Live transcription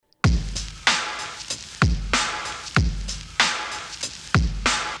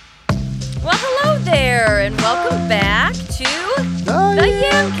and welcome back to the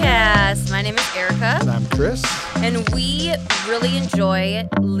Yamcast. My name is Erica. And I'm Chris. And we really enjoy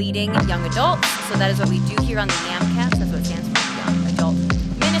leading young adults. So that is what we do here on the Yamcast. That's what it stands for, Young Adult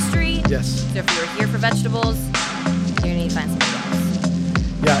Ministry. Yes. So if you were here for vegetables, you're going to need to find somebody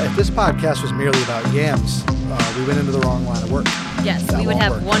else. Yeah, if this podcast was merely about yams, we went into the wrong line of work. Yes, we would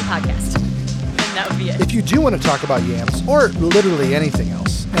have one podcast, and that would be it. If you do want to talk about yams, or literally anything else,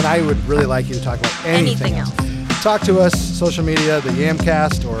 and I would really like you to talk about anything else. Talk to us, social media, the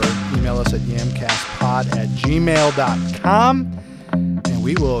Yamcast, or email us at yamcastpod@gmail.com, and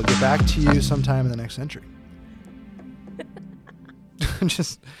we will get back to you sometime in the next century.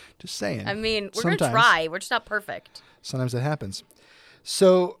 just saying. I mean, we're going to try. We're just not perfect. Sometimes that happens.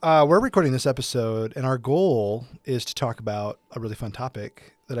 So we're recording this episode, and our goal is to talk about a really fun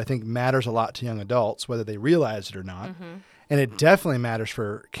topic that I think matters a lot to young adults, whether they realize it or not. Mm-hmm. And it definitely matters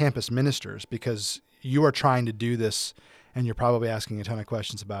for campus ministers because you are trying to do this, and you're probably asking a ton of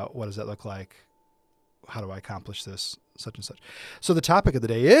questions about what does that look like? How do I accomplish this? Such and such. So the topic of the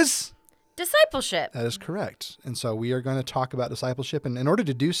day is... discipleship. That is correct. And so we are going to talk about discipleship. And in order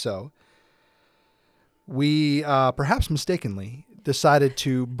to do so, we perhaps mistakenly decided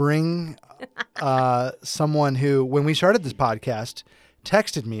to bring someone who, when we started this podcast,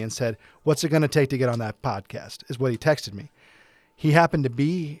 texted me and said, "What's it going to take to get on that podcast?" is what he texted me. He happened to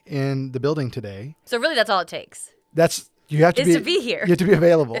be in the building today. So really, that's all it takes. You have to be here. You have to be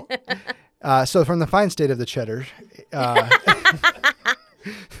available. So from the fine state of the cheddar,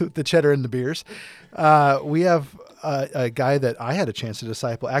 the cheddar and the beers, we have a guy that I had a chance to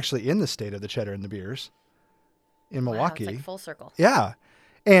disciple actually in the state of the cheddar and the beers in Milwaukee. Wow, it's like full circle. Yeah.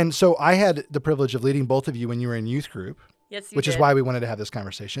 And so I had the privilege of leading both of you when you were in youth group. Yes, you which did. is why we wanted to have this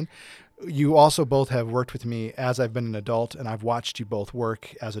conversation. You also both have worked with me as I've been an adult, and I've watched you both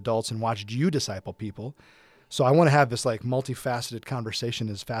work as adults and watched you disciple people. So I want to have this like multifaceted conversation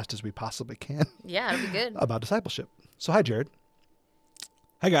as fast as we possibly can. Yeah, it'll be good. About discipleship. So hi, Jared.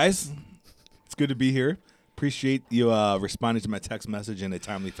 Hi, guys. It's good to be here. Appreciate you responding to my text message in a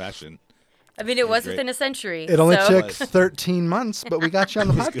timely fashion. I mean, it was within a century. It only took 13 months, but we got you on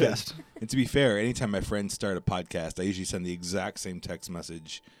the podcast. Good. And to be fair, anytime my friends start a podcast, I usually send the exact same text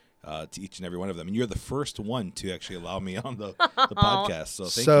message to each and every one of them. And you're the first one to actually allow me on the podcast. So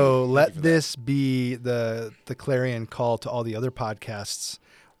thank you. Let this be the clarion call to all the other podcasts.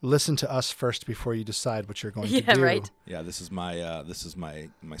 Listen to us first before you decide what you're going to do. Yeah, right. Yeah, this is my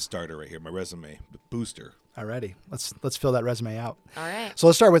starter right here, my resume booster. Alrighty, let's fill that resume out. All right. So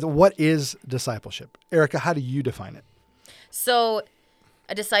let's start with what is discipleship? Erica, how do you define it? So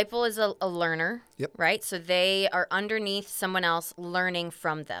a disciple is a learner, yep. Right? So they are underneath someone else learning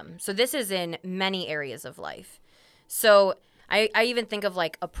from them. So this is in many areas of life. So I even think of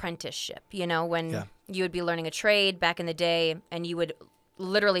like apprenticeship, when you would be learning a trade back in the day and you would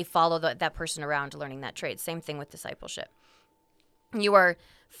literally follow that person around learning that trade. Same thing with discipleship. You are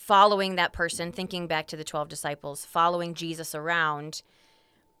following that person, thinking back to the 12 disciples, following Jesus around.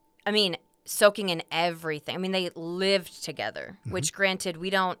 I mean, soaking in everything. I mean, they lived together, which granted, we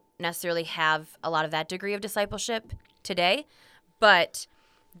don't necessarily have a lot of that degree of discipleship today, but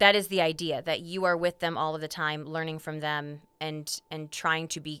that is the idea, that you are with them all of the time, learning from them and trying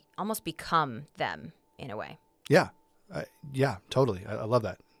to almost become them in a way. Yeah. Yeah, totally. I love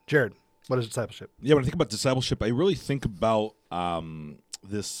that. Jared, what is discipleship? Yeah, when I think about discipleship, I really think about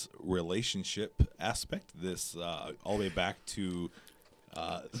this relationship aspect, this all the way back to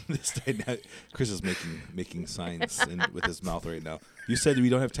this dynamic. Chris is making signs with his mouth right now. You said we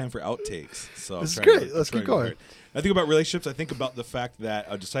don't have time for outtakes, so this is great. Let's keep going. I think about relationships. I think about the fact that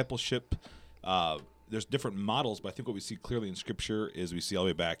a discipleship, there's different models, but I think what we see clearly in Scripture is we see all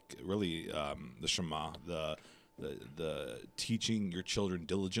the way back, really, the Shema, the teaching your children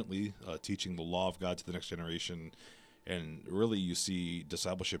diligently, teaching the law of God to the next generation. And really you see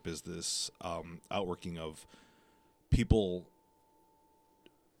discipleship as this outworking of people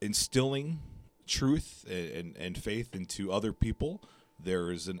instilling truth and faith into other people.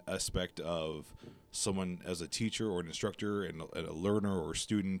 There is an aspect of someone as a teacher or an instructor and a learner or a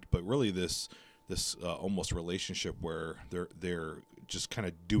student, but really this almost relationship where they're just kind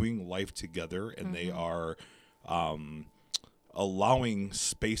of doing life together and they are allowing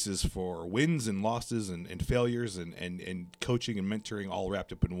spaces for wins and losses and failures and coaching and mentoring all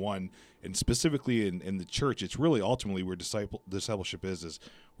wrapped up in one. And specifically in the church, it's really ultimately where discipleship is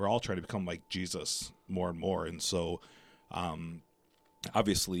we're all trying to become like Jesus more and more. And so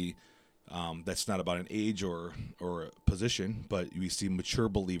obviously that's not about an age or a position, but we see mature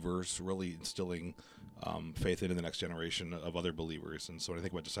believers really instilling faith into the next generation of other believers. And so when I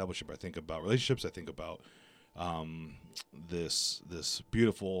think about discipleship, I think about relationships. I think about this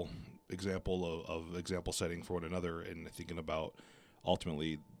beautiful example of example setting for one another, and thinking about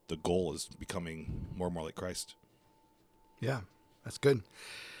ultimately the goal is becoming more and more like Christ. Yeah, that's good.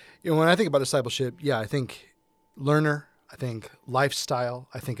 When I think about discipleship, I think learner, I think lifestyle.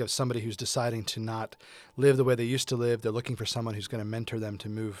 I think of somebody who's deciding to not live the way they used to live. They're looking for someone who's going to mentor them to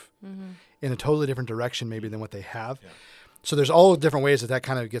move in a totally different direction maybe than what they have. Yeah. So there's all different ways that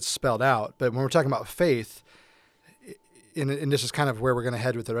kind of gets spelled out. But when we're talking about faith, and this is kind of where we're going to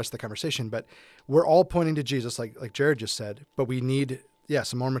head with the rest of the conversation, but we're all pointing to Jesus, like Jared just said, but we need,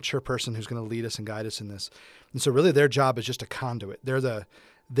 some more mature person who's going to lead us and guide us in this. And so really their job is just a conduit. They're the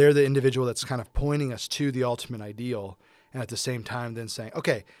individual that's kind of pointing us to the ultimate ideal, and at the same time then saying,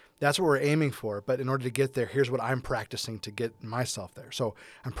 okay, that's what we're aiming for, but in order to get there, here's what I'm practicing to get myself there. So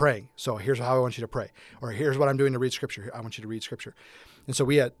I'm praying. So here's how I want you to pray. Or here's what I'm doing to read Scripture. I want you to read Scripture. And so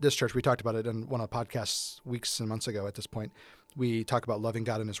we at this church, we talked about it in one of the podcasts weeks and months ago at this point. We talk about loving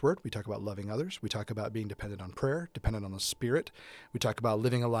God and His Word. We talk about loving others. We talk about being dependent on prayer, dependent on the Spirit. We talk about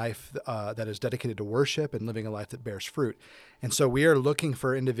living a life that is dedicated to worship and living a life that bears fruit. And so we are looking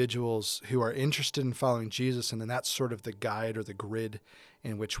for individuals who are interested in following Jesus, and then that's sort of the guide or the grid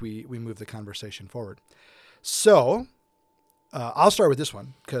in which we move the conversation forward. So I'll start with this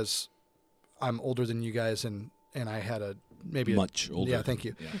one because I'm older than you guys, and I had much older. Yeah, thank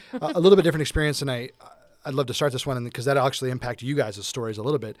you. Yeah. A little bit different experience, and I'd love to start this one because that'll actually impact you guys' stories a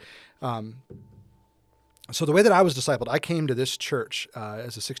little bit. So the way that I was discipled, I came to this church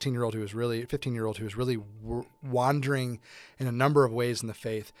as a 15-year-old who was really wandering in a number of ways in the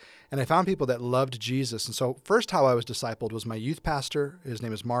faith. And I found people that loved Jesus. And so first how I was discipled was my youth pastor. His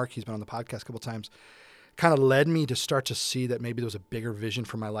name is Mark. He's been on the podcast a couple of times. Kind of led me to start to see that maybe there was a bigger vision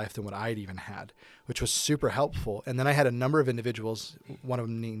for my life than what I'd even had, which was super helpful. And then I had a number of individuals, one of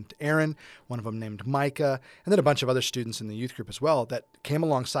them named Aaron, one of them named Micah, and then a bunch of other students in the youth group as well that came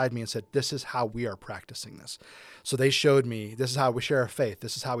alongside me and said, this is how we are practicing this. So they showed me, this is how we share our faith.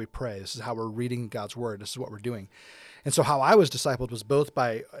 This is how we pray. This is how we're reading God's Word. This is what we're doing. And so how I was discipled was both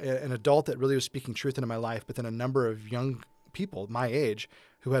by an adult that really was speaking truth into my life, but then a number of young people my age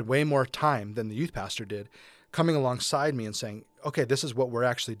who had way more time than the youth pastor did, coming alongside me and saying, okay, this is what we're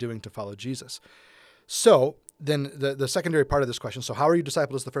actually doing to follow Jesus. So then the secondary part of this question, so how are you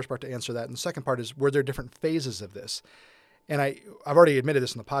discipled is the first part to answer that. And the second part is, were there different phases of this? And I've already admitted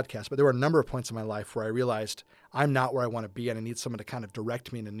this in the podcast, but there were a number of points in my life where I realized I'm not where I want to be and I need someone to kind of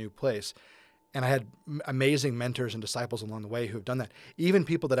direct me in a new place. And I had amazing mentors and disciples along the way who have done that. Even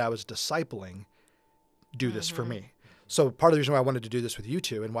people that I was discipling do this for me. So part of the reason why I wanted to do this with you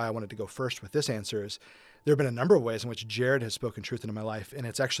two and why I wanted to go first with this answer is there have been a number of ways in which Jared has spoken truth into my life, and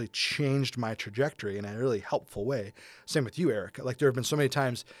it's actually changed my trajectory in a really helpful way. Same with you, Eric. Like there have been so many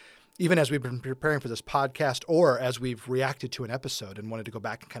times, even as we've been preparing for this podcast or as we've reacted to an episode and wanted to go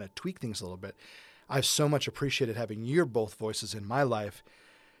back and kind of tweak things a little bit, I've so much appreciated having your both voices in my life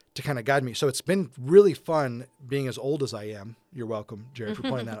to kind of guide me. So it's been really fun being as old as I am. You're welcome, Jared, for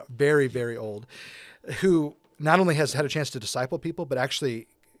pointing that out. Very, very old. Who not only has had a chance to disciple people, but actually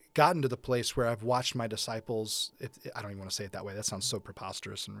gotten to the place where I've watched my disciples. I don't even want to say it that way. That sounds so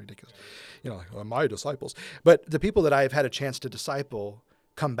preposterous and ridiculous. My disciples. But the people that I've had a chance to disciple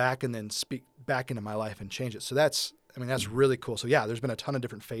come back and then speak back into my life and change it. So that's really cool. So yeah, there's been a ton of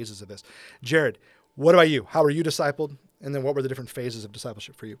different phases of this. Jared, what about you? How were you discipled? And then what were the different phases of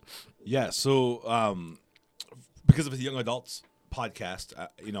discipleship for you? Yeah. So because of the young adults podcast,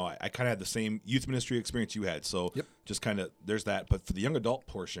 I kind of had the same youth ministry experience you had. So just kind of there's that. But for the young adult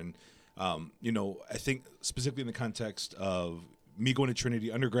portion, I think specifically in the context of me going to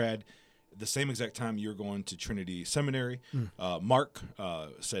Trinity undergrad, the same exact time you're going to Trinity Seminary, Mark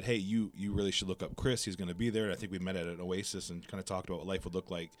said, hey, you really should look up Chris. He's going to be there. And I think we met at an Oasis and kind of talked about what life would look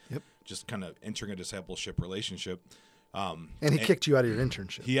like, just kind of entering a discipleship relationship. And he kicked you out of your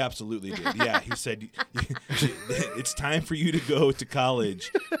internship. He absolutely did. Yeah, he said, it's time for you to go to college.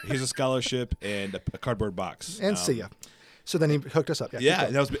 Here's a scholarship and a cardboard box. And see ya. So then he hooked us up. Yeah,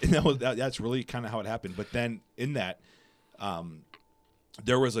 that's really kind of how it happened. But then in that,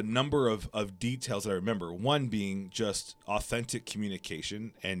 there was a number of details that I remember. One being just authentic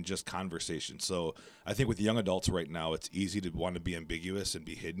communication and just conversation. So I think with young adults right now, it's easy to want to be ambiguous and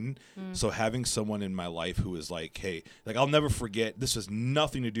be hidden. So having someone in my life who is like, hey, like I'll never forget, this has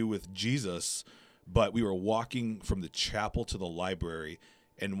nothing to do with Jesus, but we were walking from the chapel to the library,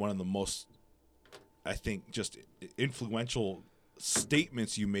 and one of the most, I think, just influential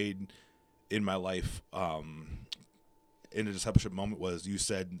statements you made in my life in a discipleship moment was, you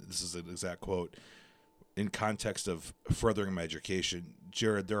said, this is an exact quote, in context of furthering my education,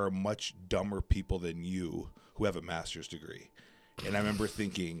 Jared, there are much dumber people than you who have a master's degree. And I remember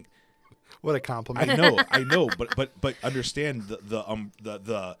thinking, what a compliment. I know, but understand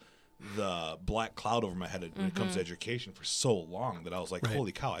the black cloud over my head when it comes to education for so long that I was like,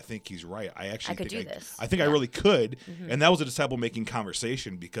 holy cow, I think he's right. I actually think I really could. And that was a disciple making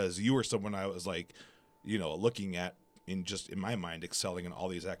conversation, because you were someone I was like, looking at in my mind, excelling in all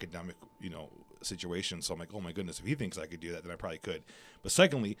these academic, situations. So I'm like, oh my goodness, if he thinks I could do that, then I probably could. But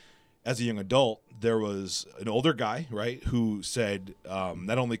secondly, as a young adult, there was an older guy, right, who said,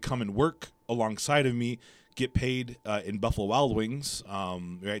 not only come and work alongside of me, get paid in Buffalo Wild Wings,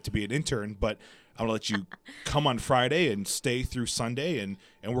 right, to be an intern, but I'm going to let you come on Friday and stay through Sunday, and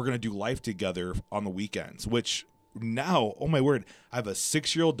we're going to do life together on the weekends, which now, oh my word, I have a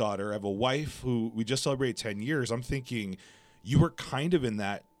 6-year-old daughter. I have a wife who we just celebrated 10 years. I'm thinking you were kind of in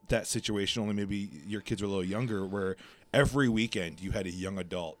that situation, only maybe your kids were a little younger, where every weekend you had a young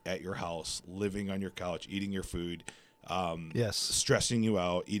adult at your house, living on your couch, eating your food, stressing you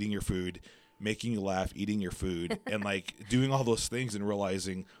out, eating your food, making you laugh, eating your food, and like doing all those things, and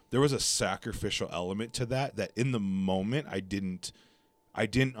realizing there was a sacrificial element to that in the moment I didn't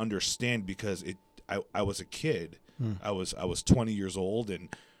understand, because I was a kid. I was 20 years old, and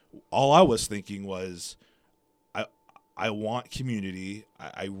all I was thinking was, I want community.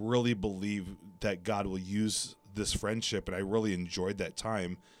 I really believe that God will use this friendship, and I really enjoyed that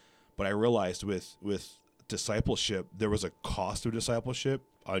time. But I realized with discipleship, there was a cost of discipleship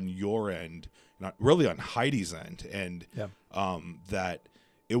on your end, not really on Heidi's end, and that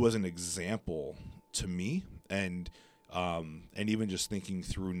it was an example to me, and even just thinking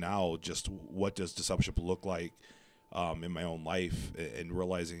through now, just what does discipleship look like in my own life, and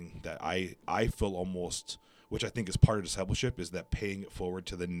realizing that I feel almost, which I think is part of discipleship, is that paying it forward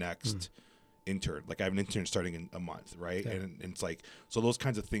to the next intern. Like I have an intern starting in a month, right? Yeah. And it's like, so those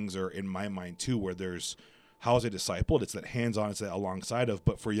kinds of things are in my mind too, where there's, how is it discipled? It's that hands-on, it's that alongside of,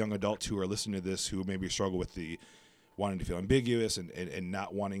 but for young adults who are listening to this, who maybe struggle with the wanting to feel ambiguous and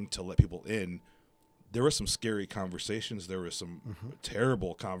not wanting to let people in, there were some scary conversations. There were some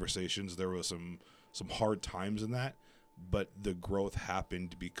terrible conversations. There was some hard times in that, but the growth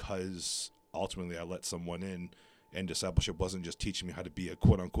happened because ultimately I let someone in, and discipleship wasn't just teaching me how to be a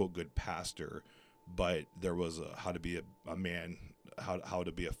quote unquote good pastor, but there was how to be a man, how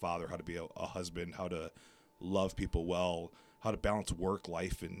to be a father, how to be a husband, how to love people well, how to balance work,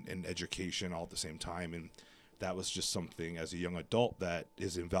 life, and education all at the same time. And that was just something as a young adult that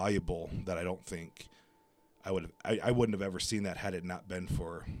is invaluable, that I don't think I wouldn't have ever seen that had it not been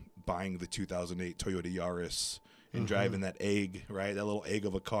for buying the 2008 Toyota Yaris and driving that egg, right? That little egg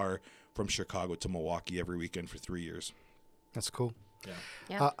of a car from Chicago to Milwaukee every weekend for 3 years. That's cool.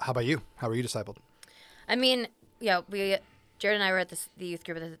 Yeah. How about you? How were you discipled? I mean, Jared and I were at the youth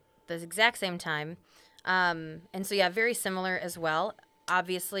group at the exact same time. And so, very similar as well.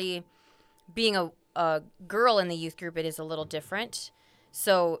 Obviously, being a girl in the youth group, it is a little different.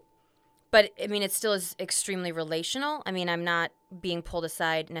 So, but I mean, it still is extremely relational. I mean, I'm not being pulled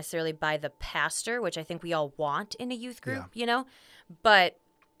aside necessarily by the pastor, which I think we all want in a youth group, but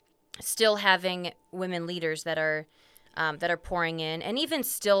still having women leaders that are pouring in, and even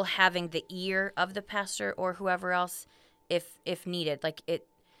still having the ear of the pastor or whoever else if needed. Like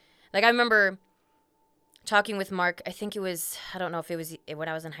I remember talking with Mark, I think it was, I don't know if it was when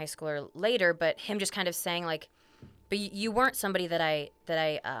I was in high school or later, but him just kind of saying like, but you weren't somebody that I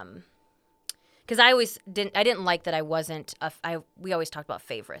because I didn't like that I wasn't, we always talked about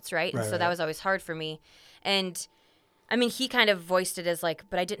favorites, right? And so that was always hard for me. And I mean, he kind of voiced it as like,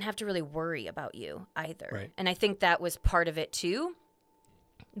 but I didn't have to really worry about you either. Right. And I think that was part of it too.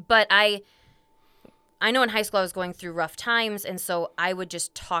 But I know in high school I was going through rough times, and so I would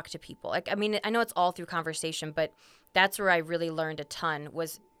just talk to people. Like, I mean, I know it's all through conversation, but that's where I really learned a ton,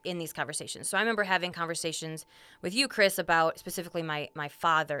 was in these conversations. So I remember having conversations with you, Chris, about specifically my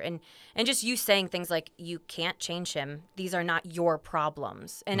father, and just you saying things like, you can't change him. These are not your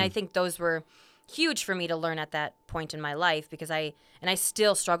problems. And I think those were huge for me to learn at that point in my life, because I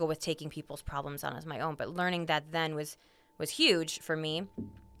still struggle with taking people's problems on as my own, but learning that then was huge for me.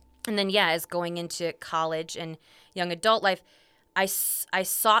 And then, as going into college and young adult life, I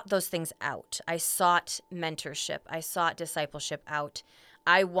sought those things out. I sought mentorship. I sought discipleship out.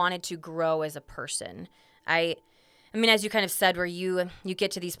 I wanted to grow as a person. I mean, as you kind of said, where you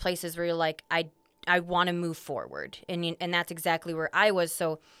get to these places where you're like, I want to move forward. And that's exactly where I was.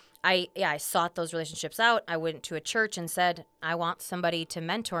 So I sought those relationships out. I went to a church and said, I want somebody to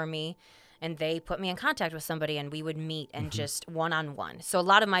mentor me. and they put me in contact with somebody, and we would meet and just one-on-one. So a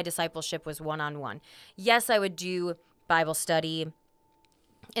lot of my discipleship was one-on-one. Yes, I would do Bible study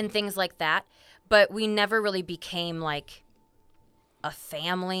and things like that, but we never really became like a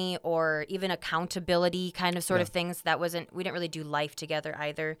family or even accountability kind of sort of things. We didn't really do life together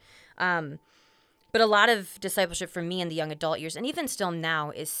either. But a lot of discipleship for me in the young adult years, and even still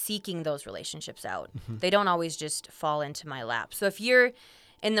now, is seeking those relationships out. They don't always just fall into my lap. So if you're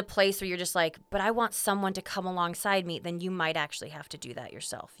in the place where you're just like, but I want someone to come alongside me, then you might actually have to do that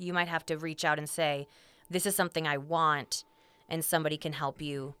yourself. You might have to reach out and say, this is something I want, and somebody can help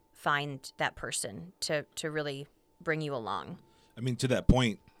you find that person to really bring you along. I mean, to that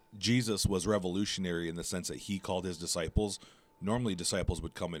point, Jesus was revolutionary in the sense that he called his disciples. Normally, disciples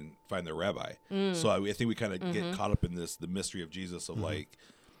would come and find their rabbi. So I think we kind of get caught up in the mystery of Jesus of like,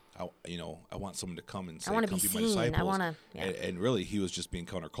 I want someone to come and say, come be my disciples. And really, he was just being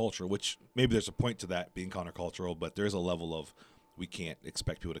countercultural, which maybe there's a point to that, being countercultural, but there's a level of we can't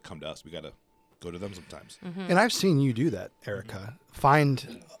expect people to come to us. We got to go to them sometimes. And I've seen you do that, Erica.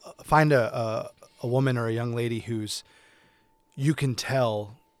 Find a woman or a young lady who's, you can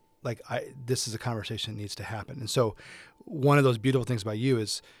tell, like, this is a conversation that needs to happen. And so one of those beautiful things about you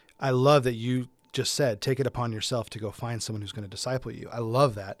is I love that you just said, take it upon yourself to go find someone who's going to disciple you. I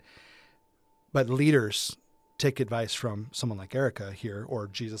love that. But leaders take advice from someone like Erica here, or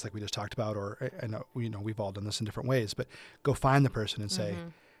Jesus, like we just talked about, or I know, we've all done this in different ways, but go find the person and say,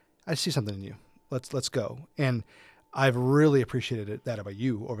 I see something in you. Let's go. And I've really appreciated that about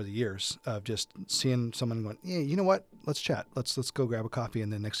you over the years of just seeing someone going, yeah, you know what? Let's chat. Let's go grab a coffee.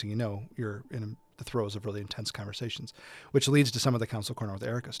 And then next thing you know, you're in the throes of really intense conversations, which leads to some of the Counsel Corner with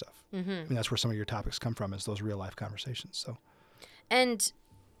Erica stuff. I mean, that's where some of your topics come from, is those real life conversations. So, and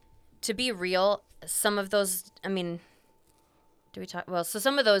to be real, some of those, I mean, do we talk? Well, so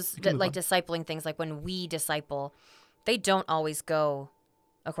some of those like discipling things, like when we disciple, they don't always go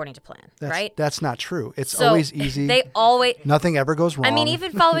according to plan, right? That's not true. It's so always easy. They always, nothing ever goes wrong. I mean,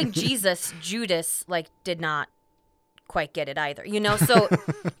 even following Jesus, Judas did not quite get it either, So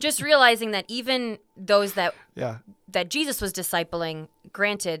just realizing that even those that Jesus was discipling,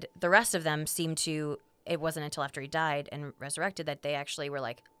 granted, the rest of them seemed to. It wasn't until after he died and resurrected that they actually were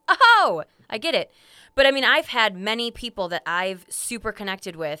like, oh, I get it. But I mean, I've had many people that I've super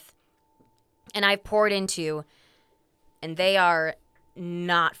connected with, and I've poured into, and they are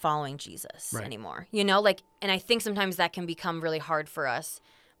not following Jesus anymore, and I think sometimes that can become really hard for us.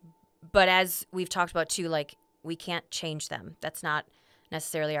 But as we've talked about too, like, we can't change them. That's not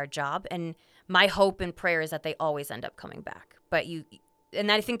necessarily our job. And my hope and prayer is that they always end up coming back. But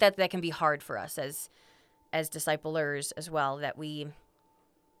and I think that can be hard for us as disciplers as well, that I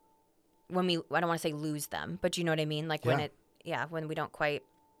don't want to say lose them, but you know what I mean? Like when we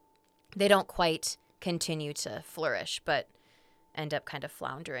they don't quite continue to flourish, but end up kind of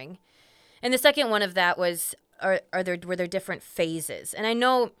floundering. And the second one of that was, were there different phases? And I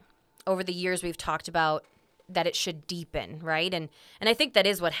know over the years we've talked about that it should deepen, right? And I think that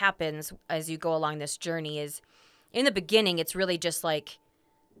is what happens as you go along this journey. Is in the beginning, it's really just like,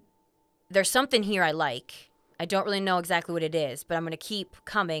 there's something here I like. I don't really know exactly what it is, but I'm going to keep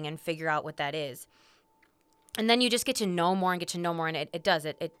coming and figure out what that is. And then you just get to know more and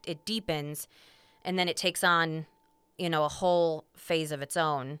it deepens, and then it takes on, a whole phase of its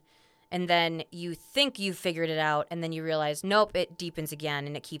own. And then you think you've figured it out, and then you realize, nope, it deepens again,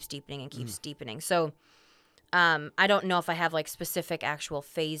 and it keeps deepening and keeps deepening. So I don't know if I have like specific actual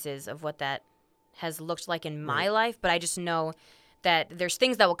phases of what that has looked like in my life, but I just know that there's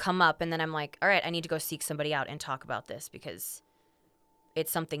things that will come up, and then I'm like, all right, I need to go seek somebody out and talk about this because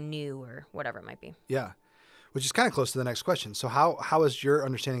it's something new or whatever it might be. Yeah, which is kind of close to the next question. So how has your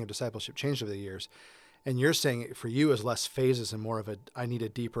understanding of discipleship changed over the years? And you're saying for you is less phases and more of I need a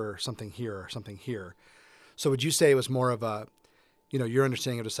deeper something here or something here. So would you say it was more of a, your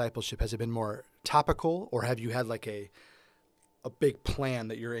understanding of discipleship, has it been more topical, or have you had like a big plan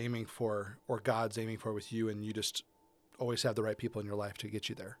that you're aiming for, or God's aiming for with you, and you just always have the right people in your life to get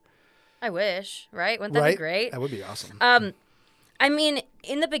you there? I wish, right? Wouldn't that be great? That would be awesome. I mean,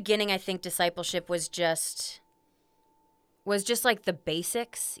 in the beginning, I think discipleship was just like the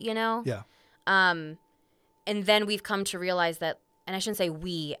basics, Yeah. And then we've come to realize that, and I shouldn't say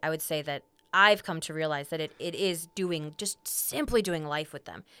we, I would say that I've come to realize that it is just simply doing life with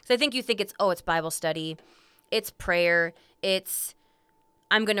them. So I think you think it's Bible study, it's prayer,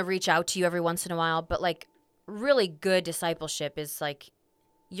 I'm going to reach out to you every once in a while, but like really good discipleship is like,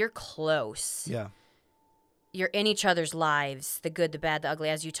 you're close. Yeah. You're in each other's lives, the good, the bad, the ugly,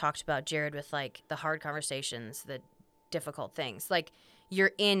 as you talked about, Jared, with like the hard conversations, the difficult things. Like,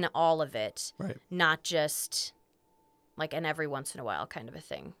 you're in all of it, Right. not just like an every once in a while kind of a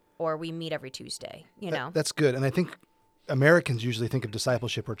thing, or we meet every Tuesday, you know? That's good. And I think Americans usually think of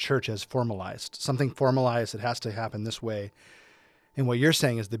discipleship or church as formalized, something formalized that has to happen this way. And what you're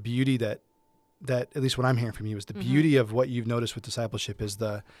saying is the beauty that at least what I'm hearing from you is the beauty of what you've noticed with discipleship is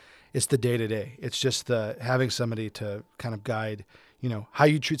it's the day to day. It's just the having somebody to kind of guide, how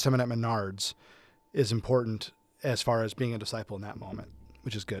you treat someone at Menards is important as far as being a disciple in that moment,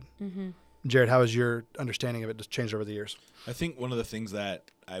 which is good. Mm-hmm. Jared, how has your understanding of it just changed over the years? I think one of the things that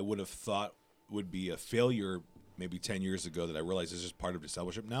I would have thought would be a failure maybe 10 years ago that I realized is just part of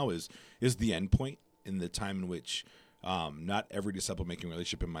discipleship now is the end point in the time in which not every disciple-making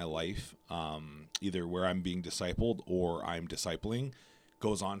relationship in my life, either where I'm being discipled or I'm discipling,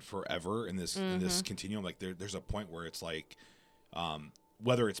 goes on forever in this continuum. Like there's a point where it's like,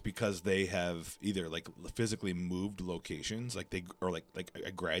 whether it's because they have either like physically moved locations, like I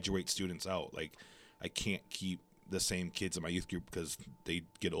graduate students out. Like I can't keep the same kids in my youth group because they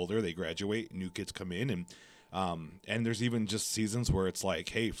get older, they graduate, new kids come in, and there's even just seasons where it's like,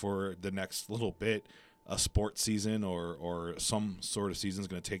 hey, for the next little bit, a sports season or some sort of season is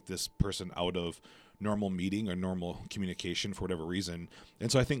going to take this person out of normal meeting or normal communication for whatever reason.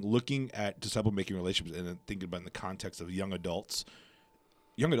 And so I think looking at disciple-making relationships and then thinking about in the context of young adults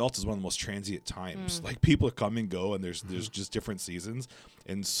is one of the most transient times. Like people come and go, and there's just different seasons.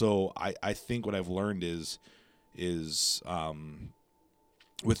 And so I think what I've learned is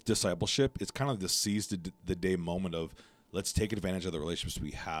with discipleship, it's kind of the seize the day moment of let's take advantage of the relationships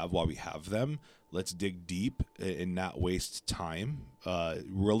we have while we have them. Let's dig deep and not waste time,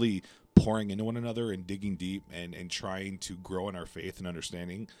 really pouring into one another and digging deep and trying to grow in our faith and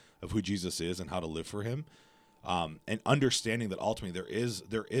understanding of who Jesus is and how to live for him. And understanding that ultimately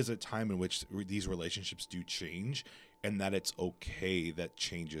there is a time in which these relationships do change and that it's okay that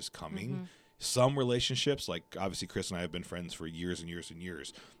change is coming. Mm-hmm. Some relationships, like obviously Chris and I have been friends for years and years and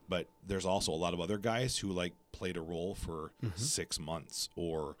years, but there's also a lot of other guys who like played a role for 6 months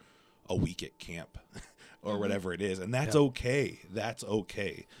or a week at camp or whatever it is. And that's okay. That's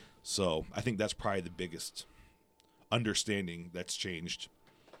okay. So I think that's probably the biggest understanding that's changed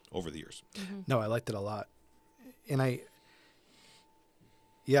over the years. Mm-hmm. No, I liked it a lot. And I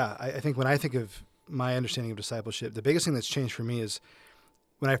think when I think of my understanding of discipleship, the biggest thing that's changed for me is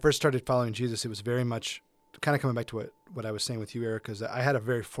when I first started following Jesus, it was very much kind of coming back to what I was saying with you, Eric, is that I had a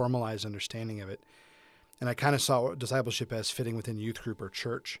very formalized understanding of it. And I kind of saw discipleship as fitting within youth group or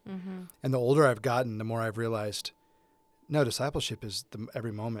church. Mm-hmm. And the older I've gotten, the more I've realized, no, discipleship is the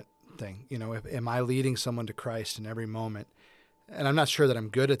every moment thing. Am I leading someone to Christ in every moment? And I'm not sure that I'm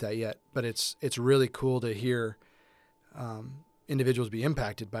good at that yet, but it's really cool to hear individuals be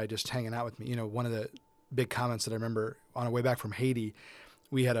impacted by just hanging out with me. One of the big comments that I remember on our way back from Haiti,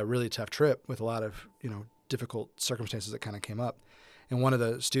 we had a really tough trip with a lot of, difficult circumstances that kind of came up. And one of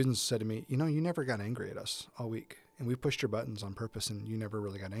the students said to me, you never got angry at us all week. And we pushed your buttons on purpose and you never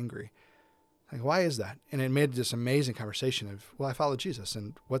really got angry. Like, why is that? And it made this amazing conversation of, well, I followed Jesus.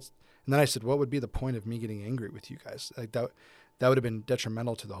 And then I said, what would be the point of me getting angry with you guys? Like that would have been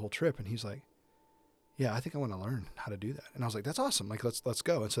detrimental to the whole trip. And he's like, yeah, I think I want to learn how to do that. And I was like, that's awesome. Like, let's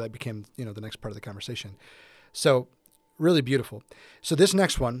go. And so that became, the next part of the conversation. So really beautiful. So this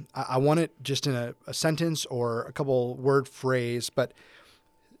next one, I want it just in a sentence or a couple word phrase, but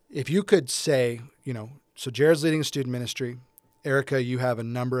if you could say, so Jared's leading a student ministry. Erica, you have a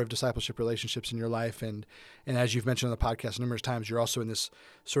number of discipleship relationships in your life. And as you've mentioned on the podcast numerous times, you're also in this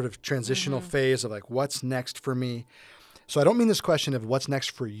sort of transitional phase of like, what's next for me? So I don't mean this question of what's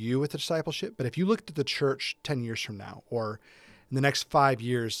next for you with the discipleship, but if you looked at the church 10 years from now or in the next 5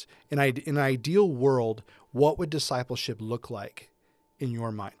 years, in an ideal world, what would discipleship look like in your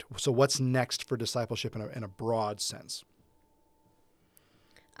mind? So what's next for discipleship in a broad sense?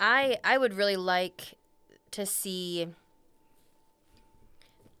 I would really like to see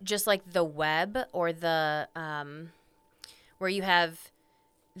just like the web or the where you have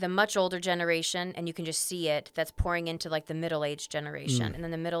the much older generation and you can just see it that's pouring into like the middle-aged generation. And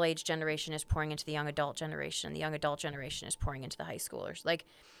then the middle-aged generation is pouring into the young adult generation. The young adult generation is pouring into the high schoolers. Like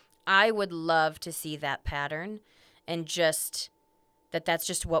I would love to see that pattern and just that's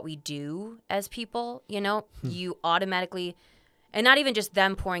just what we do as people, you automatically, and not even just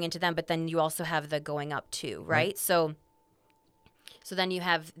them pouring into them, but then you also have the going up too, right? So then you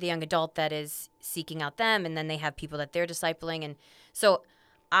have the young adult that is seeking out them, and then they have people that they're discipling. And so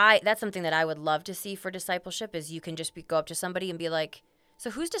that's something that I would love to see for discipleship is you can just go up to somebody and be like, so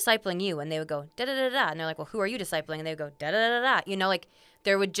who's discipling you? And they would go, da-da-da-da. And they're like, well, who are you discipling? And they would go, da-da-da-da. Like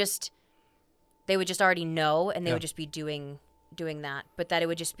they would just already know, and they would just be doing doing that, but that it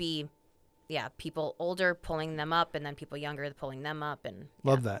would just be, people older pulling them up and then people younger pulling them up. And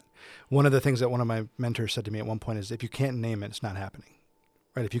Love that. One of the things that one of my mentors said to me at one point is, if you can't name it, it's not happening.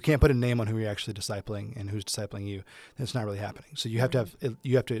 Right? If you can't put a name on who you're actually discipling and who's discipling you, then it's not really happening. So you have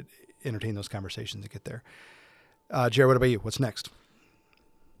to entertain those conversations to get there. Jared, what about you? What's next?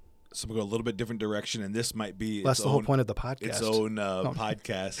 So we'll go a little bit different direction, and this might be that's the whole point of the podcast. Its own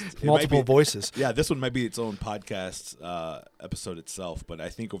podcast. Multiple voices. Yeah, this one might be its own podcast episode itself, but I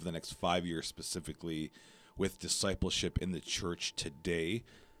think over the next 5 years specifically with discipleship in the church today,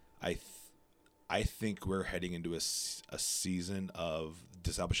 I think we're heading into a season of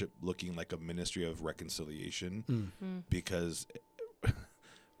discipleship looking like a ministry of reconciliation because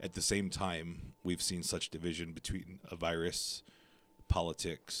at the same time, we've seen such division between a virus,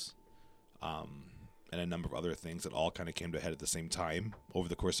 politics, and a number of other things that all kind of came to a head at the same time over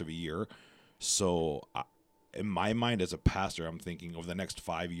the course of a year. So in my mind as a pastor, I'm thinking over the next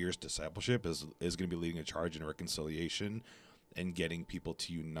 5 years, discipleship is going to be leading a charge in reconciliation and getting people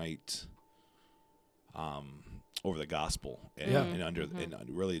to unite over the gospel and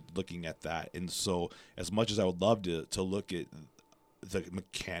really looking at that. And so as much as I would love to look at the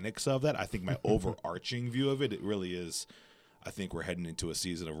mechanics of that, I think my overarching view of it really is, I think we're heading into a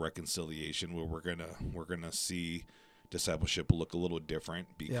season of reconciliation where we're gonna see discipleship look a little different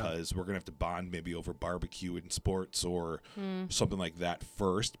because we're gonna have to bond maybe over barbecue and sports or something like that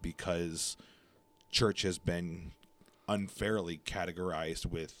first, because church has been unfairly categorized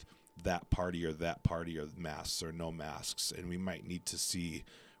with that party or masks or no masks, and we might need to see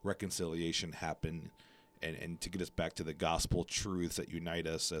reconciliation happen and to get us back to the gospel truths that unite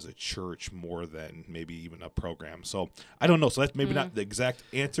us as a church more than maybe even a program. So I don't know. So that's maybe not the exact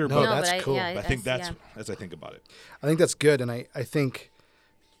answer, but that's cool. I think that's as I think about it. I think that's good, and I think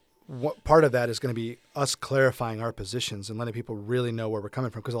what part of that is going to be us clarifying our positions and letting people really know where we're coming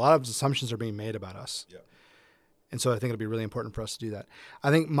from, because a lot of assumptions are being made about us. Yeah. And so I think it'll be really important for us to do that.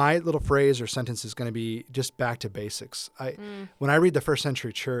 I think my little phrase or sentence is going to be just back to basics. When I read the first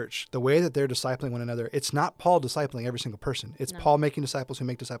century church, the way that they're discipling one another, it's not Paul discipling every single person. It's Paul making disciples who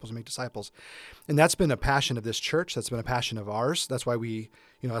make disciples who make disciples. And that's been a passion of this church. That's been a passion of ours. That's why we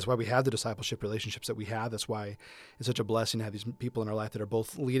have the discipleship relationships that we have. That's why it's such a blessing to have these people in our life that are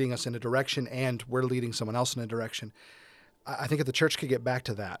both leading us in a direction and we're leading someone else in a direction. I think if the church could get back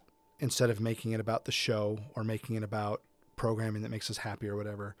to that, instead of making it about the show or making it about programming that makes us happy or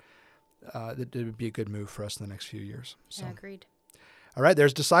whatever, it would be a good move for us in the next few years. So. Yeah, agreed. All right,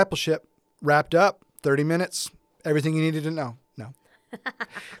 there's discipleship wrapped up, 30 minutes, everything you needed to know. No.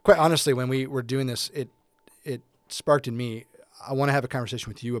 Quite honestly, when we were doing this, it sparked in me, I want to have a conversation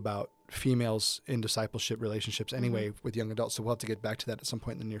with you about females in discipleship relationships anyway with young adults, so we'll have to get back to that at some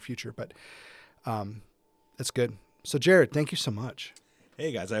point in the near future, but that's good. So Jared, thank you so much.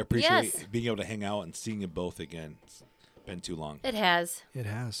 Hey guys, I appreciate being able to hang out and seeing you both again. It's been too long. It has.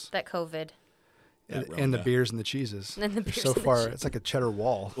 That COVID. And the beers and the cheeses. And the beers so far, it's like a cheddar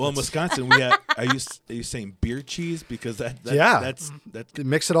wall. Well, in Wisconsin, we have. Are you saying beer cheese? Because that's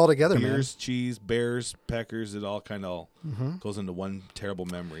mix it all together, beers, man. cheese, Bears, Packers. It all kind of goes into one terrible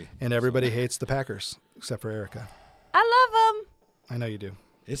memory. And everybody hates the Packers except for Erica. I love them. I know you do.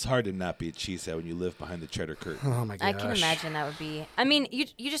 It's hard to not be a cheesehead when you live behind the cheddar curtain. Oh my gosh. I can imagine that would be. I mean, you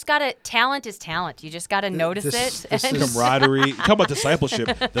just gotta. Talent is talent. You just gotta notice it. This is camaraderie. Talk about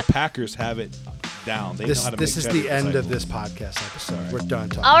discipleship. The Packers have it down. They know how to this make is the end disciples. of this podcast episode. Right. We're done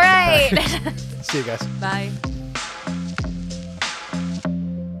talking. All right. See you guys. Bye.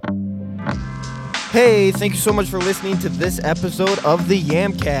 Hey, thank you so much for listening to this episode of the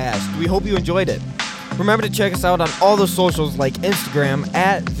Yamcast. We hope you enjoyed it. Remember to check us out on all the socials like Instagram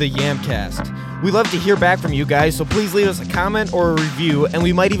at the Yamcast. We love to hear back from you guys, so please leave us a comment or a review, and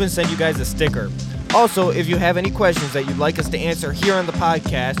we might even send you guys a sticker. Also, if you have any questions that you'd like us to answer here on the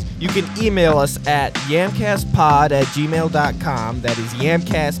podcast, you can email us at yamcastpod@gmail.com. That is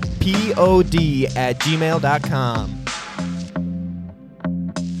yamcastpod@gmail.com.